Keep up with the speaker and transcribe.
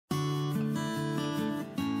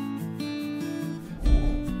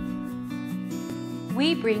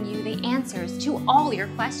we bring you the answers to all your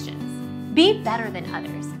questions. Be better than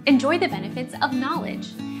others. Enjoy the benefits of knowledge.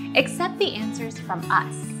 Accept the answers from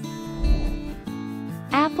us.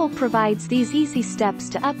 Apple provides these easy steps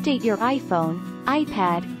to update your iPhone,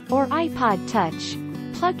 iPad, or iPod Touch.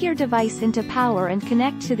 Plug your device into power and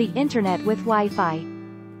connect to the internet with Wi-Fi.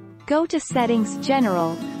 Go to Settings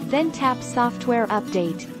General, then tap Software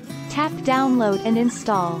Update. Tap Download and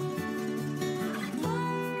install.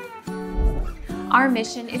 Our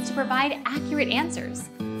mission is to provide accurate answers.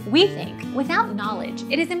 We think without knowledge,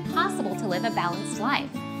 it is impossible to live a balanced life.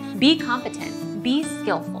 Be competent, be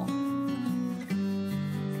skillful.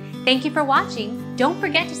 Thank you for watching. Don't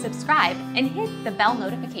forget to subscribe and hit the bell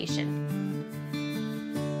notification.